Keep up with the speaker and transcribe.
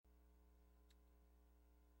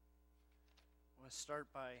want to start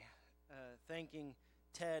by thanking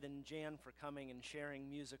Ted and Jan for coming and sharing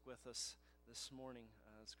music with us this morning.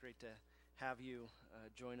 It's great to have you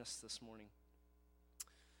join us this morning.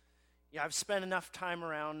 Yeah, I've spent enough time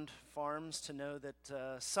around farms to know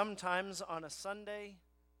that sometimes on a Sunday,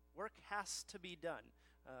 work has to be done.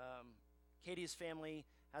 Katie's family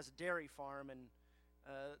has a dairy farm, and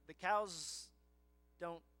the cows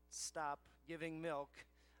don't stop giving milk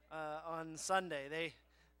on Sunday.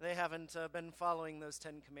 They haven't been following those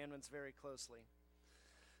 10 commandments very closely.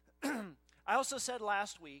 I also said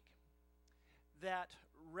last week that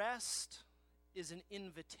rest is an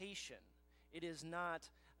invitation. It is not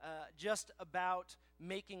just about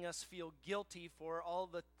making us feel guilty for all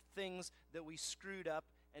the things that we screwed up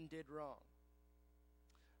and did wrong.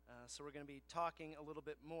 So we're going to be talking a little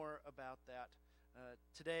bit more about that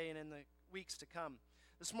today and in the weeks to come.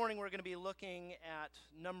 This morning we're going to be looking at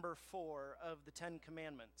number 4 of the 10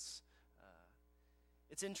 Commandments.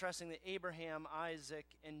 It's interesting that Abraham, Isaac,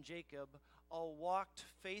 and Jacob all walked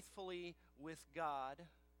faithfully with God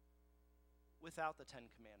without the 10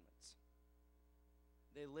 Commandments.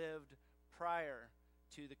 They lived prior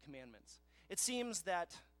to the commandments. It seems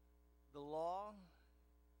that the law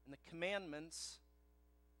and the commandments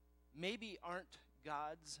maybe aren't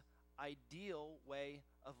God's ideal way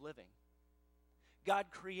of living. God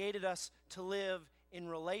created us to live in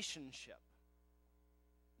relationship,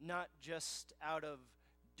 not just out of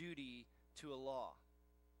duty to a law.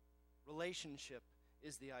 Relationship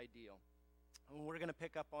is the ideal. And we're going to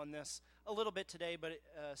pick up on this a little bit today, but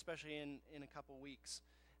especially in a couple weeks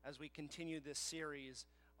as we continue this series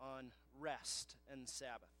on rest and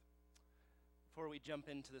Sabbath. Before we jump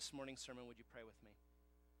into this morning's sermon, would you pray with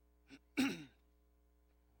me?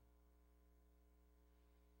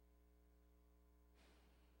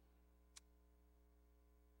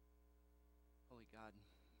 Holy God,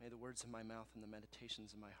 may the words of my mouth and the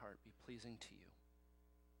meditations of my heart be pleasing to you.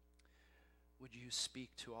 Would you speak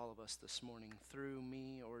to all of us this morning through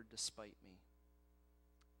me or despite me?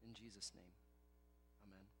 In Jesus' name,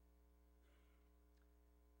 amen.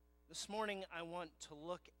 This morning I want to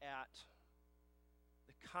look at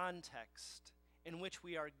the context in which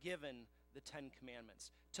we are given the 10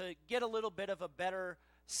 Commandments, to get a little bit of a better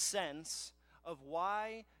sense of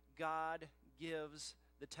why God gives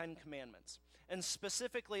the 10 Commandments. And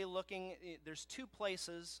specifically looking, there's 2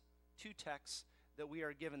 places, 2 texts that we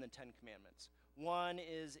are given the 10 Commandments. One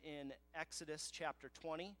is in Exodus chapter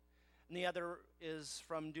 20, and the other is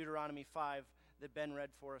from Deuteronomy 5 that Ben read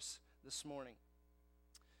for us this morning.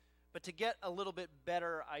 But to get a little bit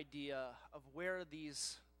better idea of where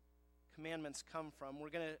these commandments come from, we're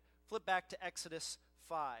going to flip back to Exodus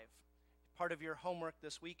 5. Part of your homework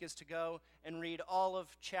this week is to go and read all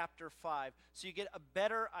of chapter 5, so you get a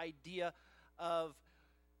better idea of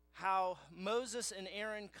how Moses and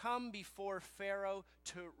Aaron come before Pharaoh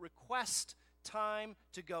to request time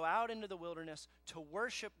to go out into the wilderness to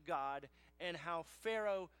worship God, and how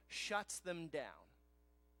Pharaoh shuts them down.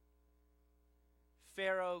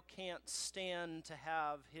 Pharaoh can't stand to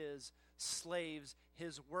have his slaves,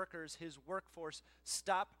 his workers, his workforce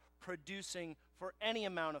stop producing for any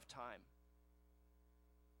amount of time.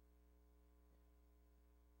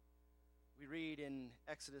 We read in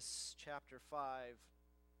Exodus chapter 5, it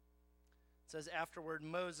says, "Afterward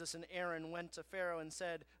Moses and Aaron went to Pharaoh and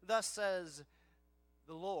said, 'Thus says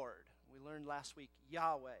the Lord,'" we learned last week,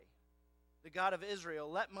 Yahweh, "the God of Israel,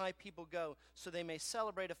 let my people go, so they may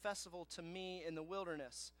celebrate a festival to me in the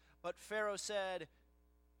wilderness.' But Pharaoh said,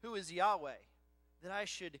 'Who is Yahweh, that I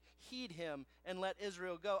should heed him and let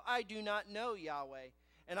Israel go? I do not know Yahweh,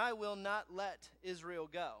 and I will not let Israel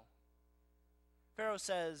go.' Pharaoh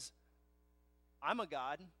says, 'I'm a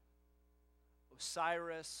god.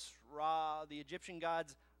 Osiris, Ra, the Egyptian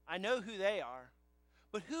gods, I know who they are.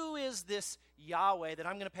 But who is this Yahweh that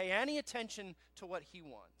I'm going to pay any attention to what he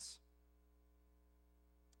wants?'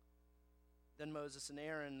 Then Moses and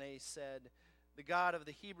Aaron, they said, 'The God of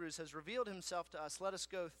the Hebrews has revealed himself to us. Let us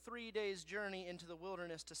go 3 days' journey into the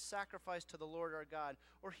wilderness to sacrifice to the Lord our God,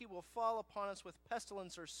 or he will fall upon us with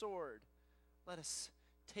pestilence or sword. Let us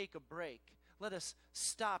take a break. Let us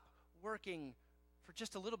stop working for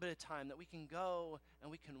just a little bit of time, that we can go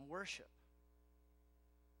and we can worship.'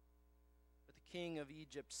 But the king of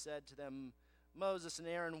Egypt said to them, 'Moses and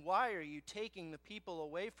Aaron, why are you taking the people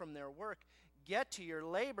away from their work? Get to your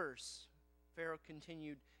labors.' Pharaoh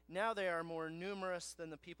continued, 'Now they are more numerous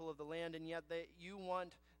than the people of the land, and yet you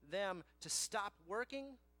want them to stop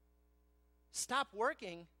working? Stop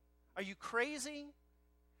working? Are you crazy?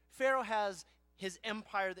 Pharaoh has his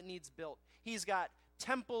empire that needs built. He's got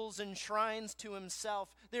temples and shrines to himself.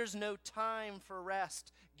 There's no time for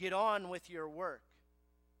rest. Get on with your work.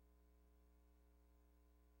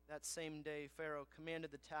 That same day, Pharaoh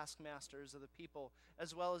commanded the taskmasters of the people,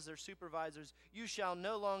 as well as their supervisors, "You shall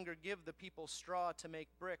no longer give the people straw to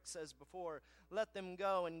make bricks as before. Let them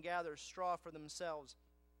go and gather straw for themselves.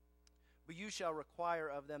 But you shall require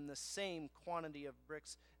of them the same quantity of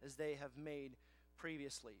bricks as they have made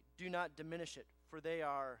previously. Do not diminish it, for they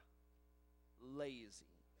are lazy.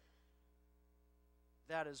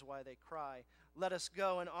 That is why they cry, 'Let us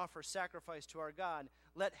go and offer sacrifice to our God.'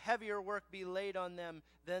 Let heavier work be laid on them,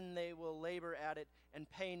 then they will labor at it and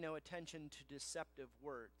pay no attention to deceptive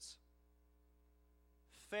words."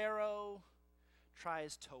 Pharaoh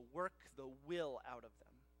tries to work the will out of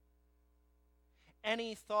them.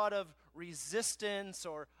 Any thought of resistance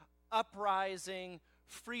or uprising,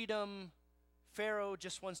 freedom, Pharaoh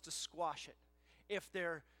just wants to squash it. If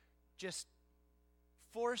they're just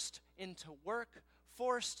forced into work,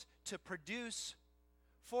 forced to produce,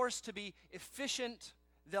 forced to be efficient,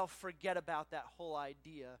 they'll forget about that whole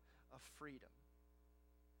idea of freedom.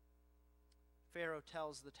 Pharaoh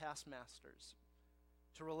tells the taskmasters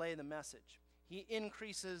to relay the message. He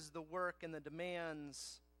increases the work and the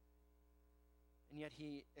demands, and yet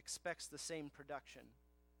he expects the same production.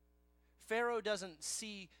 Pharaoh doesn't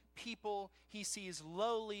see people, he sees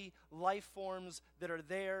lowly life forms that are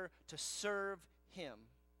there to serve him.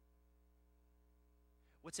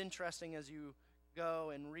 What's interesting as you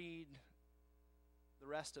go and read the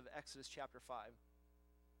rest of Exodus chapter 5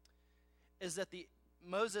 is that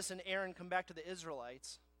Moses and Aaron come back to the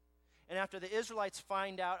Israelites, and after the Israelites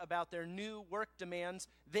find out about their new work demands,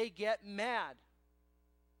 they get mad.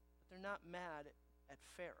 But they're not mad at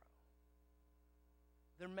Pharaoh.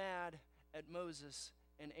 They're mad at Moses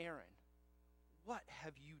and Aaron. What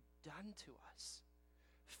have you done to us?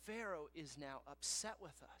 Pharaoh is now upset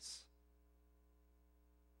with us.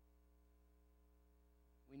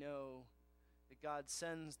 We know that God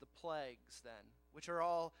sends the plagues then, which are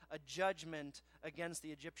all a judgment against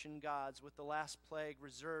the Egyptian gods, with the last plague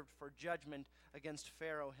reserved for judgment against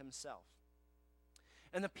Pharaoh himself.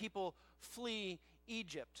 And the people flee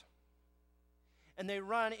Egypt. And they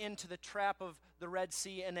run into the trap of the Red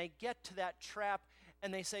Sea, and they get to that trap,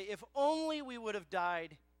 and they say, "If only we would have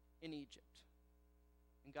died in Egypt."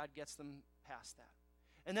 And God gets them past that.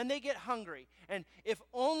 And then they get hungry, and if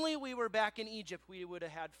only we were back in Egypt, we would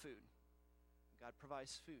have had food. God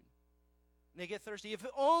provides food. And they get thirsty. If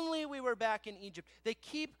only we were back in Egypt. They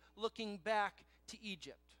keep looking back to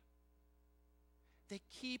Egypt. They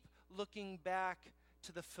keep looking back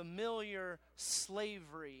to the familiar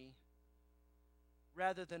slavery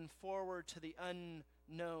rather than forward to the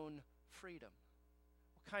unknown freedom.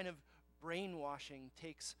 What kind of brainwashing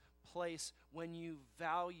takes place when you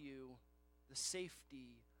value the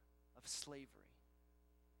safety of slavery?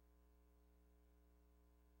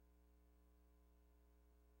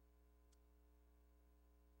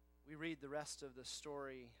 We read the rest of the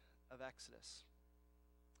story of Exodus.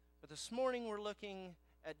 But this morning we're looking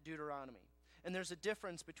at Deuteronomy. And there's a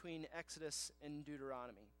difference between Exodus and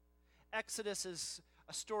Deuteronomy. Exodus is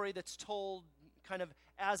a story that's told kind of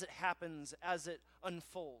as it happens, as it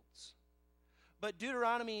unfolds. But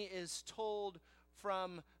Deuteronomy is told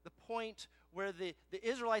from the point where the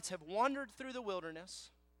Israelites have wandered through the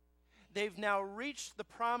wilderness. They've now reached the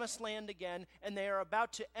promised land again, and they are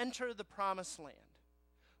about to enter the promised land.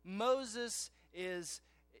 Moses is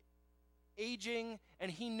aging,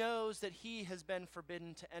 and he knows that he has been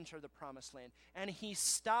forbidden to enter the promised land. And he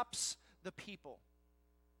stops the people.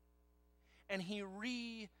 And he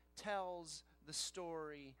retells the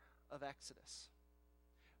story of Exodus.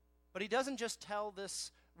 But he doesn't just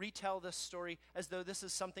retell this story as though this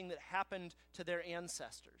is something that happened to their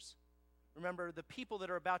ancestors. Remember, the people that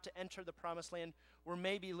are about to enter the promised land were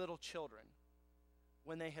maybe little children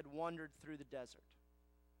when they had wandered through the desert.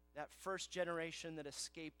 That first generation that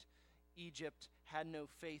escaped Egypt had no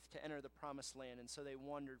faith to enter the promised land, and so they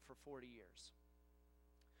wandered for 40 years.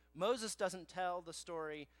 Moses doesn't tell the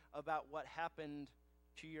story about what happened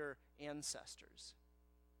to your ancestors.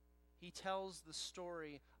 He tells the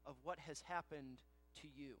story of what has happened to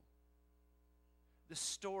you. The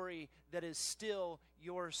story that is still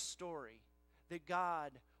your story, that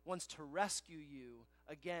God wants to rescue you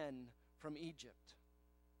again from Egypt.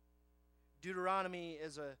 Deuteronomy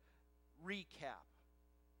is a recap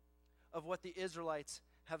of what the Israelites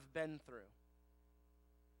have been through.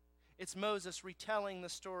 It's Moses retelling the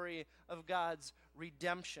story of God's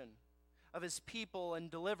redemption of his people and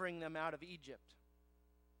delivering them out of Egypt.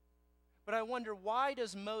 But I wonder, why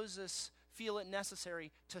does Moses feel it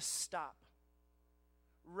necessary to stop?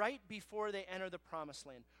 right before they enter the promised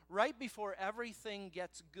land, right before everything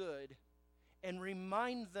gets good, and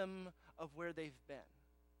remind them of where they've been.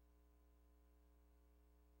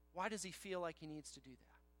 Why does he feel like he needs to do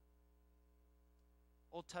that?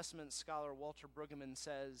 Old Testament scholar Walter Brueggemann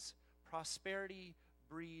says, prosperity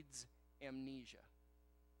breeds amnesia.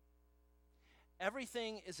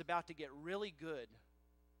 Everything is about to get really good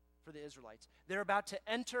for the Israelites. They're about to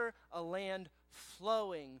enter a land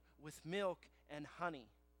flowing with milk and honey.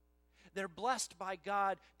 They're blessed by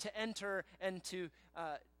God to enter and to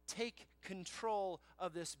take control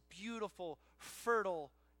of this beautiful,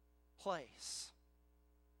 fertile place.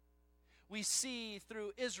 We see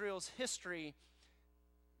through Israel's history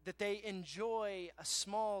that they enjoy a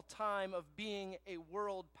small time of being a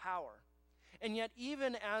world power. And yet,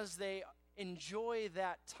 even as they enjoy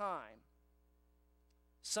that time,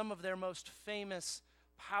 some of their most famous,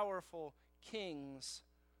 powerful kings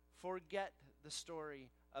forget the story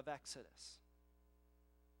of Exodus.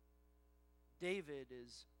 David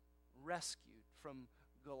is rescued from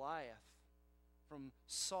Goliath, from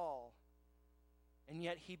Saul, and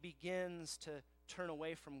yet he begins to turn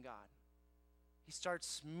away from God. He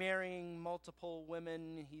starts marrying multiple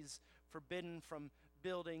women. He's forbidden from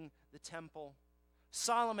building the temple.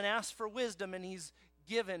 Solomon asks for wisdom, and he's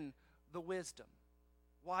given the wisdom,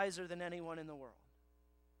 wiser than anyone in the world.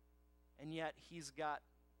 And yet he's got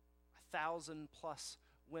 1,000+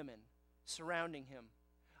 women surrounding him.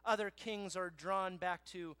 Other kings are drawn back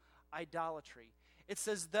to idolatry. It's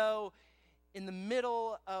as though in the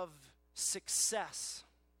middle of success,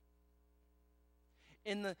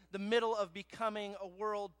 in the middle of becoming a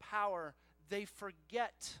world power, they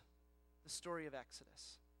forget the story of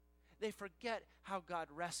Exodus. They forget how God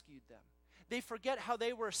rescued them. They forget how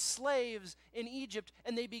they were slaves in Egypt,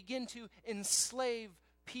 and they begin to enslave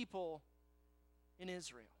people in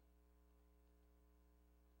Israel.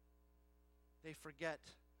 They forget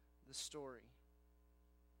the story.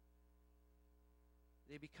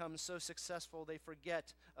 They become so successful they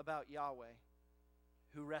forget about Yahweh,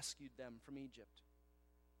 who rescued them from Egypt.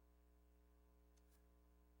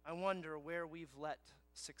 I wonder where we've let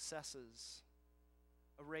successes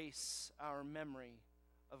erase our memory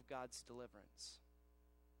of God's deliverance.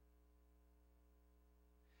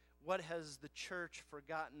 What has the church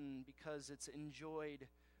forgotten because it's enjoyed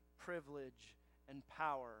privilege and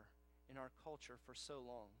power in our culture for so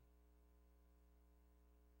long?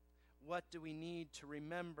 What do we need to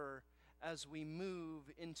remember as we move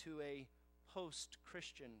into a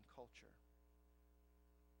post-Christian culture?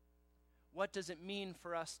 What does it mean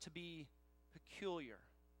for us to be peculiar,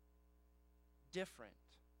 different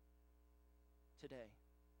today?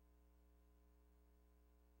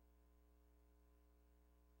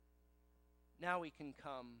 Now we can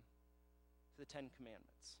come to the Ten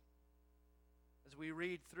Commandments. As we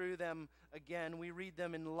read through them again, we read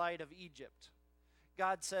them in light of Egypt.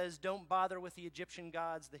 God says, don't bother with the Egyptian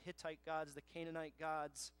gods, the Hittite gods, the Canaanite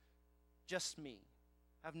gods, just me.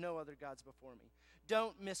 Have no other gods before me.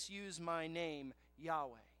 Don't misuse my name,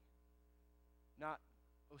 Yahweh. Not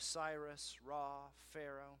Osiris, Ra,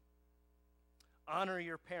 Pharaoh. Honor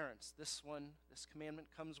your parents. This commandment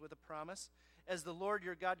comes with a promise. As the Lord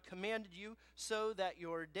your God commanded you, so that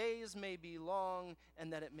your days may be long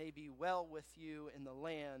and that it may be well with you in the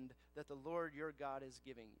land that the Lord your God is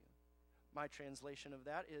giving you. My translation of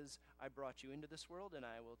that is, I brought you into this world and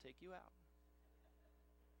I will take you out.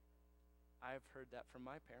 I've heard that from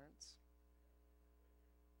my parents.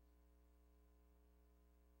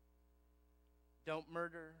 Don't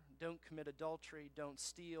murder, don't commit adultery, don't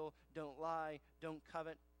steal, don't lie, don't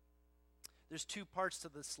covet. There's two parts to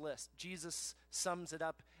this list. Jesus sums it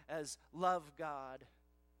up as love God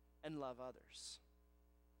and love others.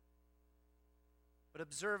 But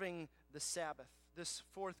observing the Sabbath, this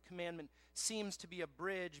fourth commandment, seems to be a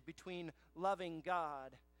bridge between loving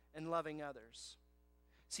God and loving others.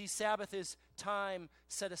 See, Sabbath is time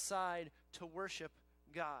set aside to worship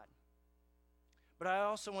God. But I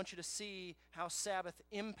also want you to see how Sabbath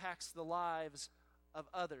impacts the lives of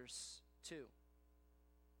others too.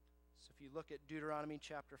 So if you look at Deuteronomy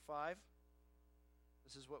chapter 5,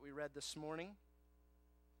 this is what we read this morning.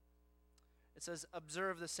 It says,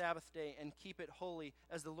 observe the Sabbath day and keep it holy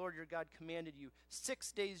as the Lord your God commanded you.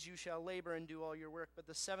 6 days you shall labor and do all your work, but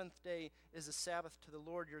the seventh day is a Sabbath to the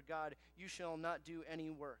Lord your God. You shall not do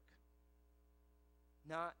any work.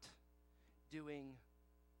 Not doing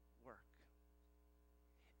work.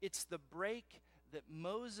 It's the break that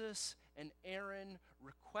Moses and Aaron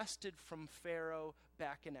requested from Pharaoh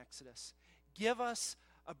back in Exodus. Give us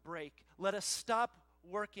a break. Let us stop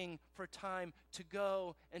working for time to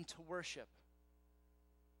go and to worship.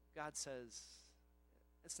 God says,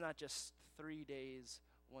 It's not just 3 days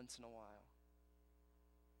once in a while.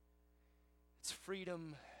 It's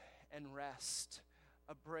freedom and rest,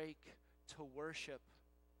 a break to worship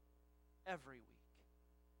every week,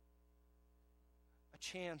 a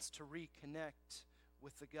chance to reconnect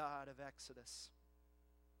with the God of Exodus.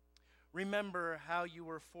 Remember how you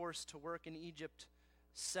were forced to work in Egypt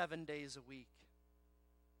 7 days a week.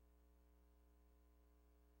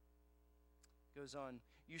 Goes on,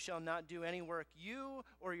 you shall not do any work, you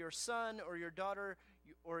or your son or your daughter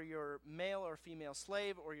or your male or female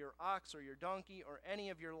slave or your ox or your donkey or any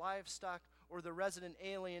of your livestock or the resident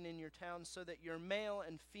alien in your town, so that your male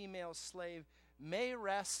and female slave may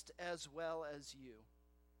rest as well as you.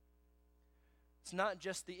 It's not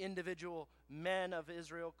just the individual men of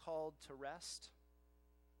Israel called to rest.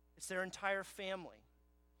 It's their entire family,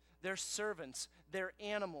 their servants, their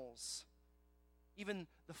animals, even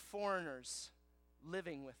the foreigners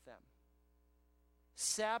living with them.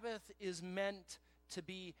 Sabbath is meant to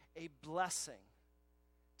be a blessing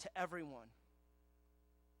to everyone.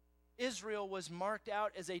 Israel was marked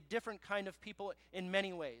out as a different kind of people in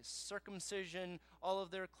many ways. Circumcision, all of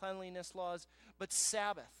their cleanliness laws. But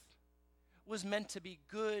Sabbath was meant to be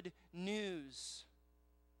good news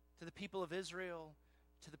to the people of Israel,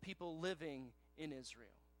 to the people living in Israel.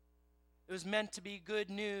 It was meant to be good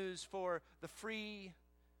news for the free,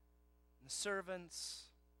 the servants,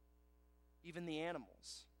 even the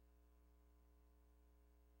animals.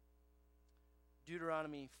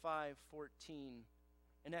 Deuteronomy 5:14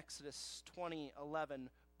 and Exodus 20:11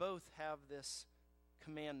 both have this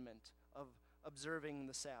commandment of observing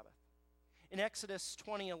the Sabbath. In Exodus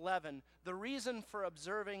 20:11, the reason for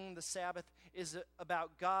observing the Sabbath is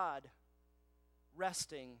about God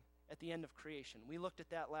resting at the end of creation. We looked at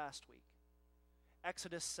that last week.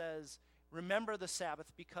 Exodus says, remember the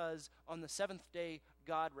Sabbath because on the seventh day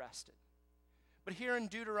God rested. But here in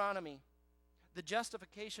Deuteronomy, the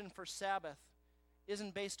justification for Sabbath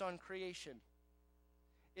isn't based on creation.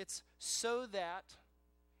 It's so that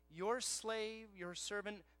your slave, your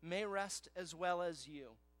servant, may rest as well as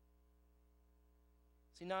you.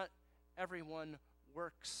 See, not everyone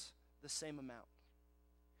works the same amount.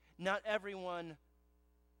 Not everyone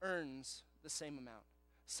earns the same amount.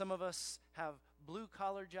 Some of us have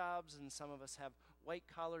blue-collar jobs, and some of us have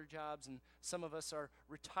white-collar jobs, and some of us are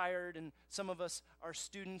retired, and some of us are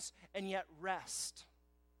students, and yet rest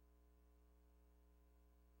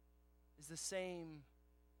is the same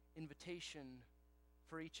invitation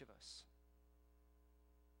for each of us.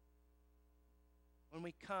 When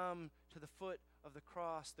we come to the foot of the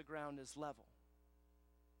cross, the ground is level.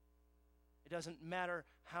 It doesn't matter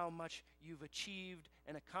how much you've achieved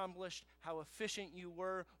and accomplished, how efficient you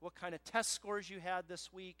were, what kind of test scores you had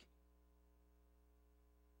this week.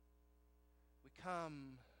 We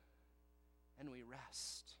come and we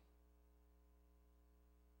rest.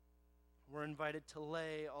 We're invited to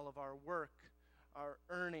lay all of our work, our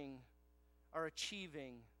earning, our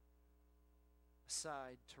achieving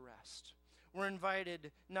aside to rest. We're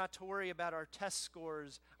invited not to worry about our test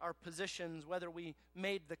scores, our positions, whether we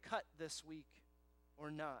made the cut this week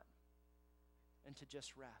or not, and to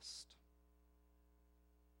just rest.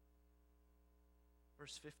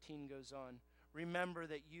 Verse 15 goes on, remember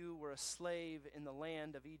that you were a slave in the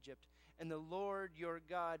land of Egypt, and the Lord your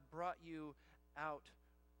God brought you out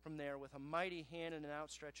from there with a mighty hand and an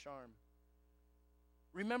outstretched arm.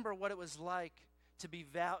 Remember what it was like to be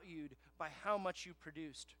valued by how much you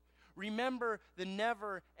produced. Remember the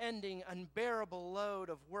never-ending, unbearable load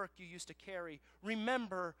of work you used to carry.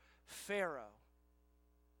 Remember Pharaoh.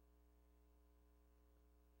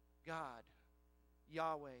 God,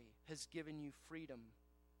 Yahweh, has given you freedom.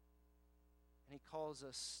 And he calls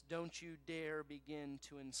us, don't you dare begin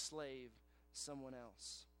to enslave someone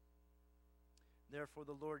else. Therefore,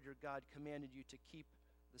 the Lord your God commanded you to keep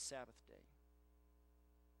the Sabbath day.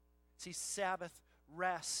 See, Sabbath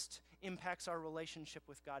rest impacts our relationship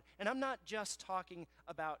with God. And I'm not just talking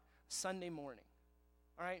about Sunday morning.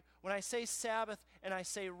 All right? When I say Sabbath and I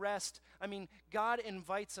say rest, I mean God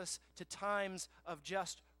invites us to times of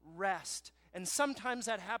just rest. And sometimes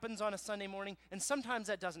that happens on a Sunday morning, and sometimes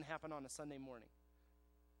that doesn't happen on a Sunday morning.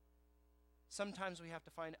 Sometimes we have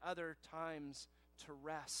to find other times to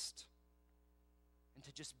rest and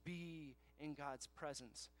to just be in God's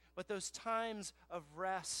presence. But those times of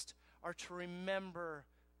rest are to remember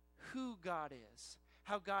who God is,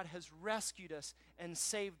 how God has rescued us and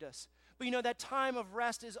saved us. But you know, that time of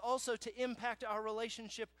rest is also to impact our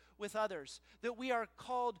relationship with others, that we are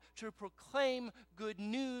called to proclaim good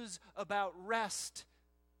news about rest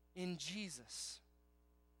in Jesus.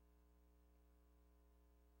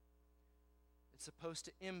 It's supposed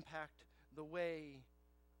to impact the way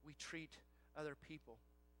we treat other people?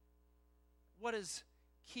 What does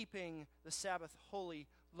keeping the Sabbath holy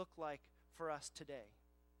look like for us today?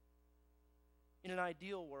 In an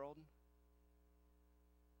ideal world,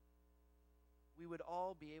 we would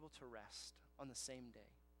all be able to rest on the same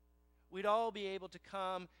day. We'd all be able to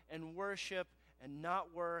come and worship and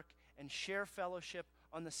not work and share fellowship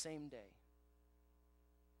on the same day.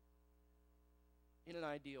 In an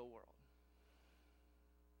ideal world.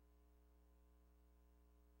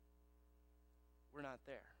 We're not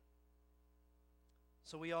there.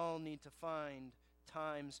 So we all need to find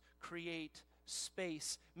times, create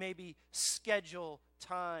space, maybe schedule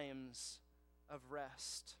times of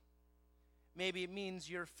rest. Maybe it means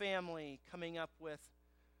your family coming up with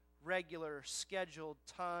regular, scheduled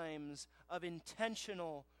times of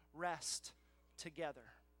intentional rest together.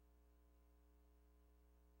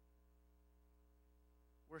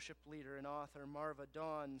 Worship leader and author Marva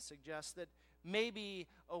Dawn suggests that maybe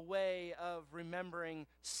a way of remembering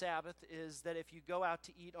Sabbath is that if you go out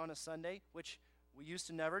to eat on a Sunday, which we used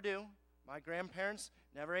to never do, my grandparents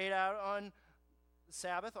never ate out on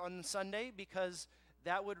Sabbath on Sunday because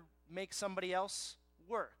that would make somebody else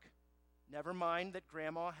work. Never mind that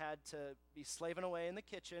grandma had to be slaving away in the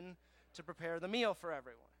kitchen to prepare the meal for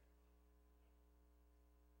everyone.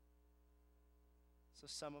 So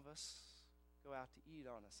some of us go out to eat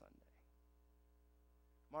on a Sunday.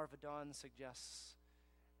 Marva Dawn suggests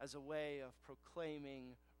as a way of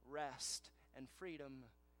proclaiming rest and freedom,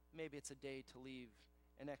 maybe it's a day to leave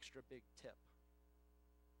an extra big tip.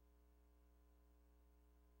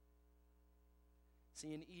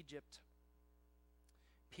 See, in Egypt,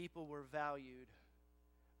 people were valued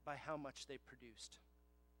by how much they produced.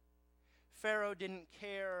 Pharaoh didn't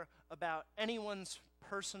care about anyone's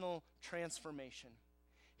personal transformation.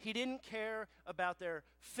 He didn't care about their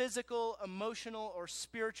physical, emotional, or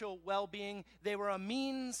spiritual well-being. They were a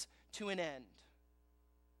means to an end.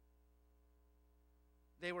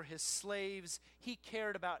 They were his slaves. He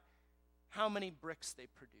cared about how many bricks they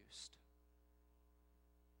produced.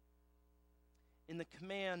 In the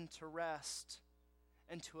command to rest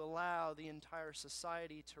and to allow the entire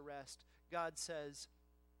society to rest, God says,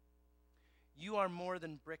 "You are more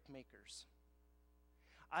than brick makers.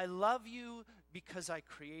 I love you because I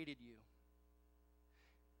created you.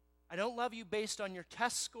 I don't love you based on your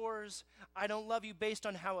test scores. I don't love you based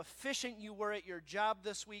on how efficient you were at your job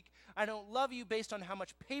this week. I don't love you based on how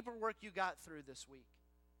much paperwork you got through this week.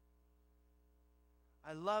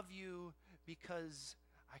 I love you because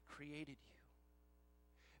I created you.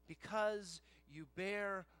 Because you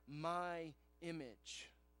bear my image.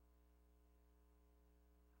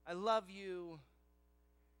 I love you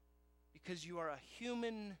because you are a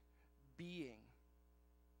human being.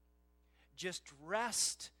 Just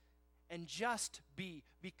rest and just be.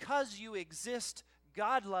 Because you exist,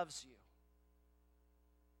 God loves you.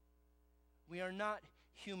 We are not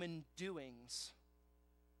human doings,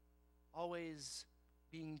 always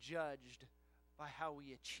being judged by how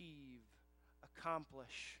we achieve,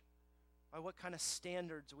 accomplish, by what kind of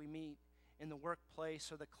standards we meet in the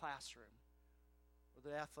workplace or the classroom or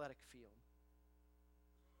the athletic field.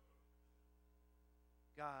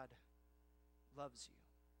 God loves you.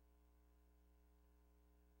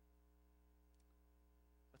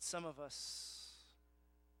 But some of us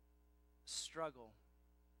struggle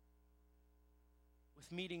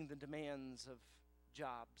with meeting the demands of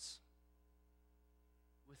jobs,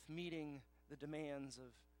 with meeting the demands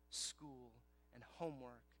of school and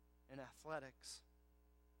homework and athletics.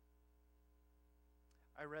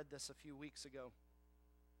 I read this a few weeks ago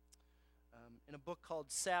in a book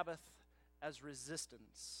called Sabbath as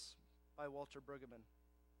Resistance by Walter Brueggemann.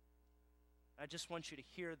 I just want you to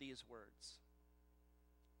hear these words.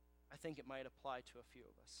 I think it might apply to a few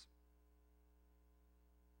of us.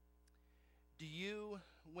 Do you,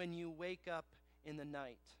 when you wake up in the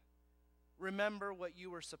night, remember what you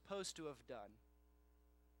were supposed to have done,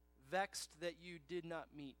 vexed that you did not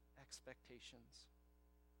meet expectations?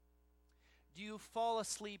 Do you fall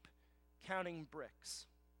asleep counting bricks?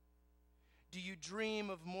 Do you dream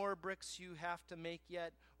of more bricks you have to make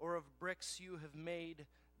yet, or of bricks you have made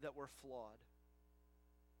that were flawed?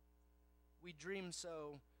 We dream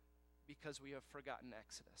so because we have forgotten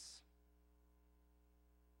Exodus.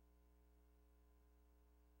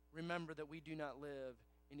 Remember that we do not live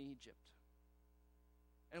in Egypt,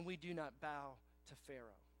 and we do not bow to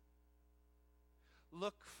Pharaoh.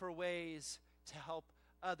 Look for ways to help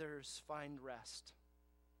others find rest,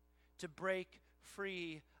 to break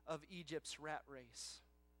free of Egypt's rat race.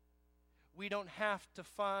 We don't have to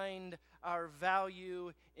find our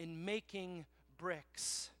value in making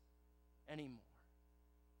bricks anymore.